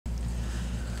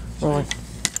Rolling.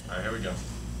 Alright, here we go.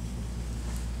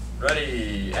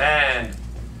 Ready, and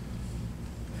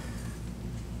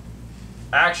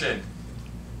action.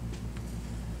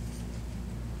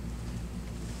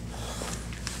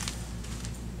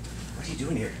 What are you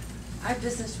doing here? I have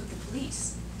business with the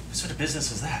police. What sort of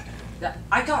business is that?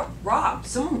 I got robbed.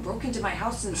 Someone broke into my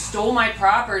house and stole my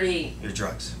property. Your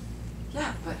drugs.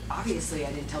 Yeah, but obviously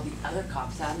I didn't tell the other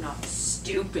cops that. I'm not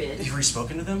stupid. You've already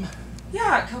spoken to them?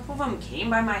 Yeah, a couple of them came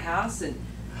by my house and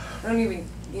I don't even,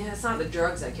 it's not the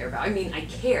drugs I care about. I mean, I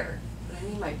care, but I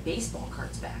need my baseball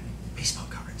cards back. Baseball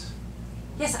cards?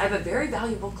 Yes, I have a very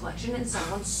valuable collection and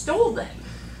someone stole them.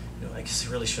 You know, I guess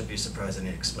I really shouldn't be surprised I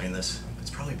need to explain this. It's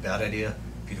probably a bad idea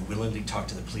for you to willingly talk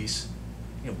to the police.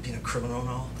 You know, being a criminal and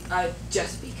all.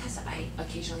 Just because I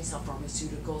occasionally sell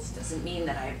pharmaceuticals doesn't mean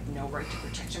that I have no right to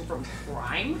protection from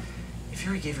crime. If you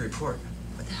already gave a report,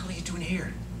 what the hell are you doing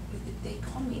here? They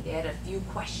called me. They had a few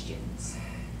questions.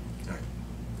 All right.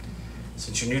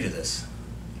 Since you're new to this,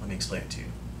 let me explain it to you.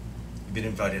 You've been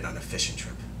invited on a fishing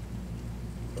trip.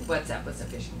 What's up? What's a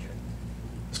fishing trip?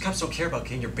 Those cops don't care about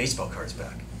getting your baseball cards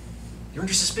back. You're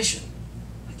under suspicion.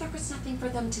 But there was nothing for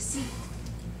them to see.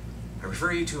 I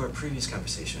refer you to our previous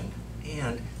conversation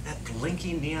and that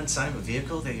blinking neon sign of a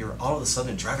vehicle that you're all of a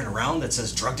sudden driving around that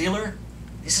says drug dealer.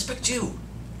 They suspect you.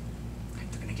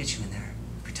 They're gonna get you in there,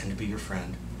 pretend to be your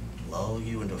friend, lull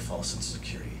you into a false sense of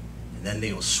security, and then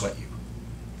they will sweat you.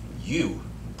 You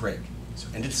break. So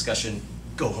end of discussion,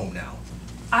 go home now.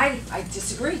 I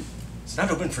disagree. It's not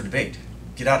open for debate.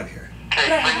 Get out of here. Okay,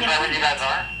 freeze right where you guys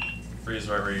are. Freeze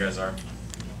right where you guys are.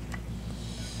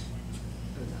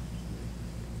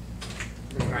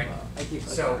 Alright,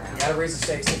 so you gotta raise the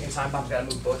stakes, taking time bomb, gotta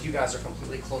move. Both you guys are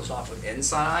completely closed off with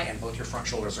inside, and both your front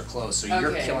shoulders are closed. So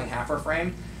you're Okay. killing half her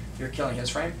frame, you're killing his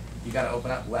frame. You gotta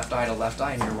open up left eye to left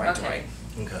eye, and you're right to right.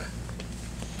 Okay.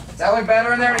 Does that look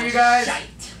better in there to you guys?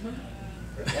 Shite.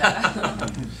 Yeah.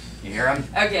 You hear him?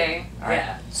 Okay. Alright,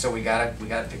 Yeah. so we gotta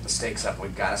pick the stakes up.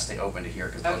 We've gotta stay open to here,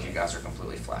 because both you guys are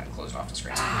completely flat and closed off the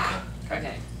screen.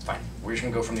 Okay. Fine. We're just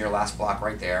gonna go from your last block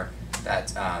right there,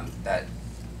 that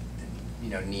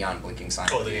neon blinking sign.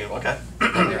 Oh, the neon, okay.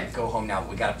 Okay. Go home now.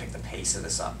 We gotta pick the pace of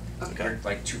this up. Okay. You're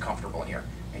like too comfortable in here,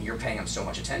 and you're paying him so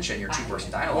much attention. You're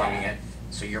two-person Yeah. dialoguing it,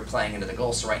 so you're playing into the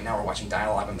goal. So right now we're watching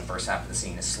dialogue, and the first half of the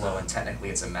scene is slow, and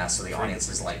technically it's a mess. So the audience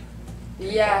is like,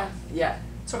 Yeah. Yeah.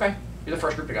 it's okay. You're the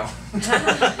first group to go.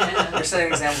 You're setting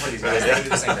an example for these guys. They do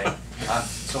the same thing.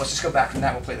 So let's just go back from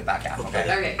that. We'll play the back half. Okay.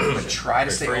 Okay. But try to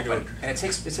stay Refer you open, to and it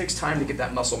takes time to get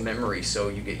that muscle memory, so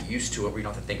you get used to it, where you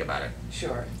don't have to think about it.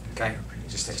 Sure. Okay. It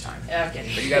just takes time. Okay.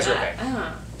 But you guys are okay.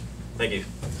 Thank you.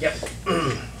 Yep.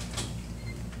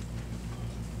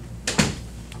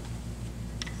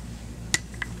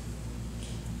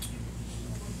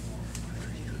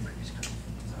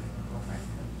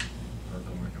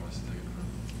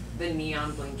 The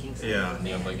neon blinking sign. Yeah.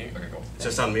 Neon blinking? Okay, cool. It's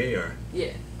just on me, or?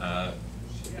 Yeah.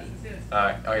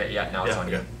 Okay, yeah, now it's on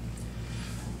you.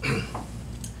 Okay.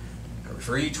 I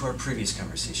refer you to our previous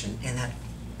conversation and that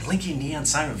blinking neon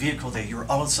sign of a vehicle that you're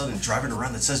all of a sudden driving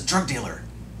around that says drug dealer.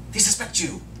 They suspect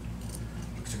you.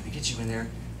 Look, they're gonna get you in there,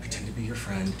 pretend to be your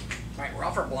friend. Alright, we're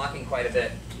off for blocking quite a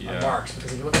bit Yeah. on marks,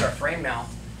 because if you look at our frame now,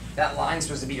 that line's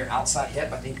supposed to be your outside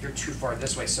hip. I think you're too far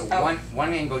this way. So Oh.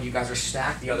 one angle you guys are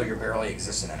stacked, the other you're barely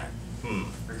existing in it. Hmm.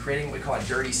 We're creating what we call a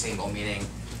dirty single, meaning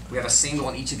we have a single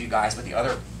in each of you guys, but the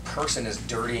other person is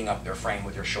dirtying up their frame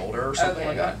with your shoulder or something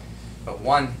like Okay. that. But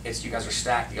one, it's you guys are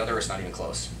stacked, the other is not even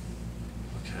close.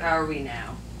 How are we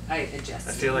now? I adjusted.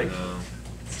 I feel like No.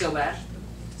 Still bad?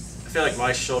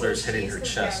 my shoulder's hitting her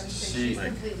chest. See,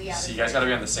 Like, so you guys gotta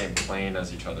be on the same plane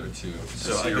as each other too.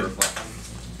 So So I your could- reflection.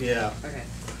 yeah. Okay.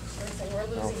 We're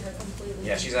losing her completely.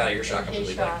 Yeah, she's out of your shot In his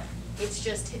completely. shot. It's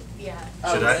just, yeah.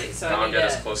 Should I? Wait, so Now I need get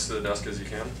as to, close to the desk as you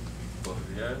can. Both of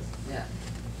you guys. yeah.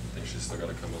 I think she's still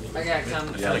gotta come a little I bit. gotta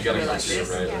come Yeah, you gotta like come to this.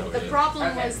 the right. Yeah, Oh, the yeah. problem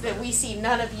Okay. was that we see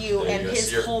none of you There and you go. his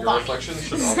So your, whole your body. reflection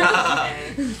should almost,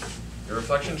 Okay. your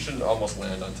reflection should almost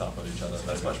land on top of each other.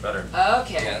 That's much better.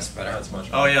 Okay. Yeah, that's better. That's much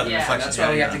better. Oh yeah, the Yeah. And reflection. that's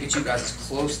why we yeah, have to yeah. get you guys as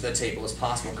close to the table as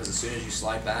possible, because as soon as you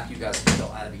slide back, you guys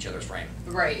feel out of each other's frame.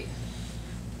 Right.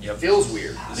 Yep. Feels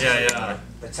weird. Yeah, yeah.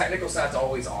 The technical side's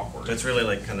always awkward. It's really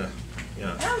like kind of,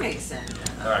 yeah, That makes sense.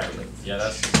 Alright, yeah,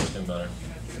 that's looking better.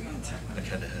 like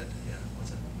head to head. Yeah, what's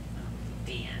it?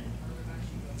 Dan.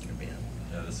 Your band.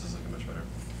 Yeah, this is looking much better.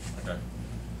 Okay.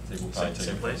 I think we'll probably take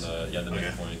Same it from place? the, yeah, the Okay.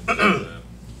 midpoint.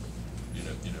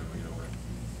 You know where.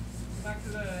 Back to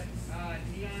the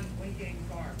neon blinking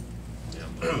car. Yeah,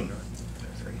 I'm looking.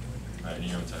 Alright, and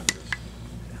you're on time for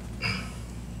this.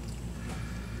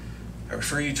 I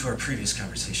refer you to our previous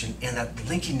conversation and that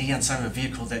blinking neon sign of a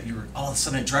vehicle that you're all of a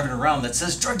sudden driving around that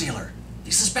says drug dealer. They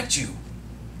suspect you.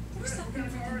 What kind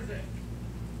of car is it?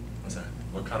 What's that?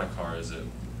 What kind of car is it?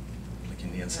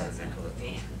 Blinking neon sign of a vehicle.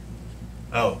 Van.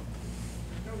 Oh.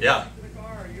 No, Yeah. to the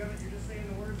car. You're just saying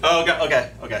the words. Oh, okay.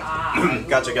 Ah.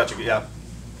 Gotcha, yeah.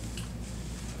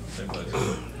 Same place.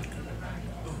 Oh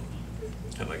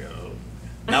my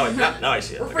god. Now I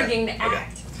see it. We're Okay. forgetting to Okay.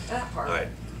 act. That part. All right.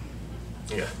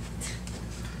 Yeah.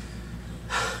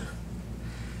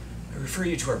 I refer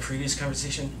you to our previous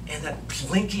conversation and that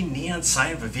blinking neon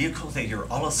sign of a vehicle that you're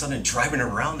all of a sudden driving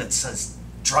around that says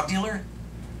drug dealer.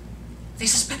 They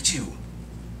suspect you.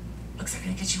 Look, they're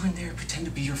gonna get you in there, pretend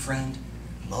to be your friend,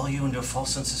 lull you into a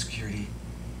false sense of security,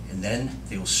 and then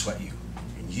they will sweat you,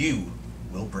 and you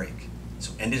will break.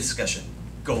 So end of discussion.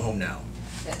 Go home now.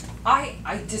 I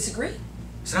disagree.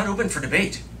 It's not open for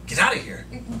debate. Get out of here.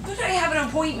 But I have an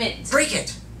appointment. Break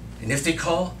it. And if they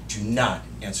call, do not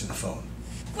answer the phone.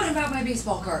 What about my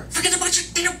baseball cards? Forget about your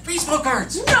damn baseball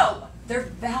cards. No! They're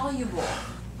valuable.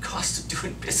 Cost of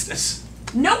doing business.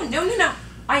 No.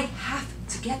 I have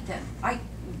to get them. I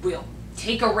will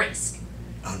take a risk.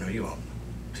 Oh, no, you won't.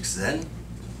 Because then,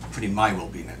 putting my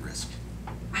well-being at risk.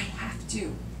 I have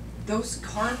to. Those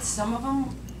cards, some of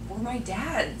them were my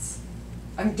dad's.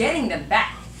 I'm getting them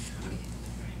back.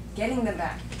 Getting them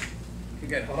back. Okay,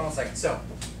 good. Hold on a second. So,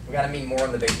 we gotta mean more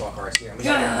on the baseball cards here. We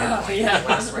gotta get midpoint. Yeah.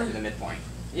 Last right to the midpoint.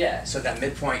 Yeah. So that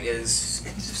midpoint is,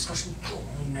 in this discussion, go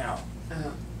home now.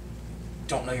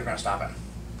 Don't know you're gonna stop him.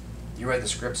 You read the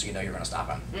script, so you know you're gonna stop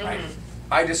him, right?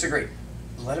 I disagree.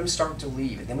 Let him start to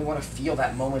leave, and then we wanna feel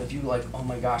that moment of you like, oh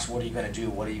my gosh, what are you gonna do?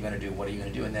 What are you gonna do? What are you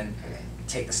gonna do? And then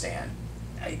take the stand.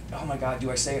 Oh my God, do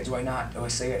I say it? Do I not? Do I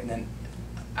say it? And then,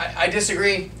 I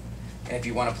disagree. And if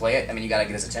you wanna play it, I mean, you gotta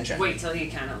get his attention. Wait till he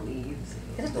kind of leaves.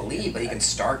 He doesn't have to leave, but he can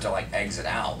start to like exit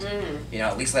out. You know,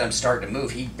 at least let him start to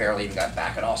move. He barely even got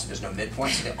back at all, so there's no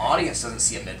midpoint. So the audience doesn't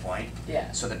see a midpoint.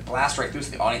 Yeah. So the blast right through,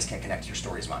 so the audience can't connect to your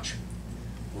story as much.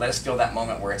 Let us feel that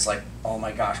moment where it's like, oh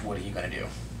my gosh, what are you gonna do?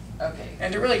 Okay.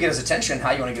 And to really get his attention,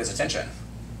 how you wanna get his attention?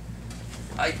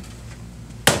 I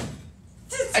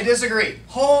disagree.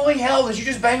 Holy hell, did you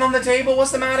just bang on the table?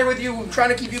 What's the matter with you? I'm trying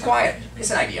to keep you quiet.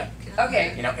 It's an idea.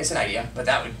 Okay. You know, it's an idea, but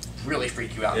that would really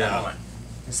freak you out in that Yeah. moment.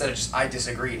 Instead of just, I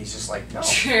disagree, and he's just like, no.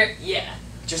 Yeah.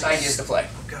 Just ideas to play.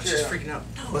 Oh, gosh, she's freaking out.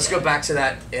 No. Let's go back to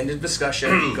that end of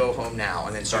discussion, go home now,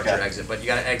 and then start Okay. your exit. But you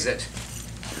gotta exit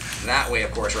that way,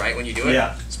 of course, right, when you do it?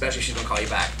 Yeah. Especially if she's gonna call you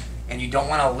back. And you don't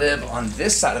wanna live on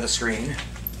this side of the screen,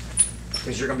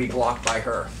 because you're gonna be blocked by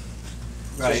her.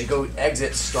 So as you go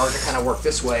exit, start to kind of work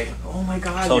this way. Oh my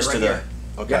God, Close you're to right there.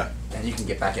 here. Okay. Yep. And you can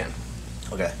get back in.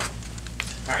 Okay.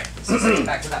 Alright, so let's get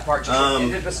back to that part. Just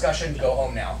end of discussion, go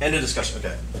home now. End of discussion.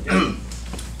 Okay. And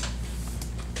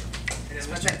as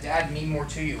much as dad mean more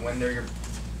to you when they're your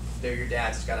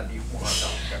dads, it's gotta be more so.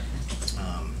 Okay.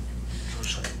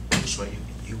 We'll sweat you.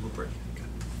 You will break.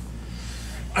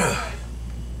 Okay.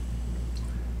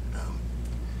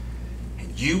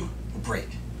 And you will break.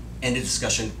 End of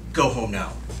discussion. Go home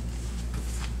now.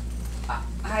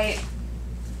 I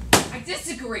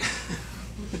disagree.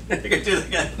 I can do that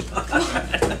again.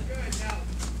 Good. Now,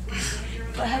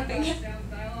 What happened? sounds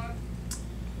dialogue.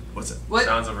 What's it? What?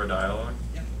 Sounds over dialogue.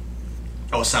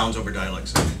 Oh, sounds over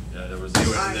dialects. Yeah, there was. Do it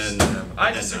and then. I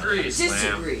and then, disagree. Slam.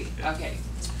 Disagree. Okay.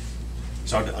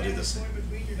 So I'll do this. Going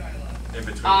between your dialogue. In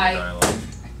between I- the dialogue.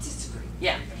 I disagree.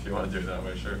 Yeah. If you want to do it that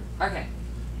way, sure. Okay.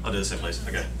 I'll do the same place.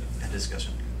 Okay. End of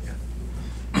discussion. Yeah.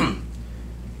 End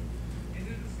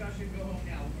of discussion, go home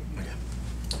now. Okay.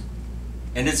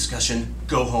 End of discussion.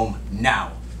 Go home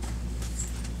now.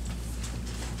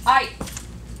 I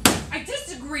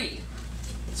disagree.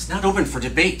 It's not open for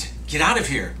debate. Get out of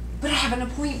here. But I have an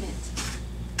appointment.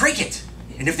 Break it.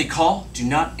 And if they call, do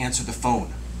not answer the phone.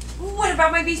 What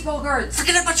about my baseball cards?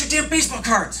 Forget about your damn baseball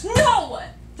cards. No!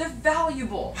 They're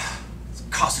valuable. It's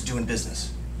the cost of doing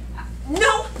business.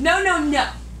 No.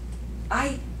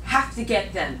 I have to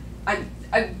get them. I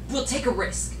will take a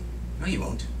risk. No, you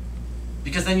won't.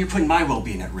 Because then you're putting my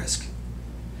well-being at risk.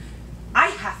 I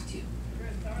have to.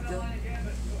 Chris, start that line again,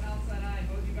 but go outside eye.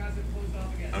 Both you guys are closed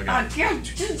off again. Okay. I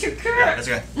can't. Yeah, that's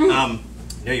okay.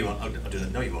 No, you won't. I'll do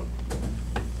that. No, you won't.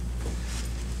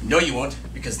 No, you won't.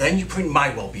 Because then you're putting my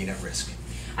well-being at risk.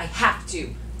 I have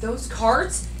to. Those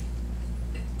cards,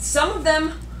 some of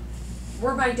them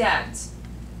were my dad's.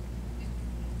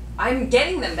 I'm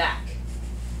getting them back.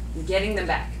 I'm getting them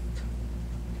back.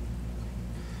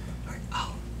 All right,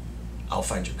 I'll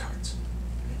find your cards.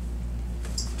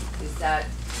 Is that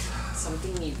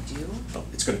something you do? Oh,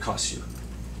 it's going to cost you.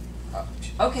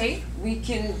 Okay, we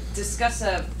can discuss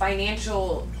a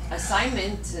financial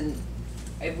assignment and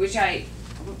I wish I.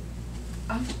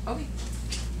 Okay.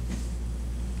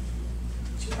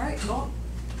 Alright, well,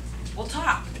 we'll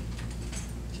talk.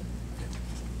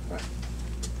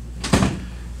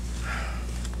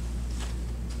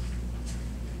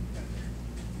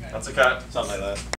 That's a cut, something like that.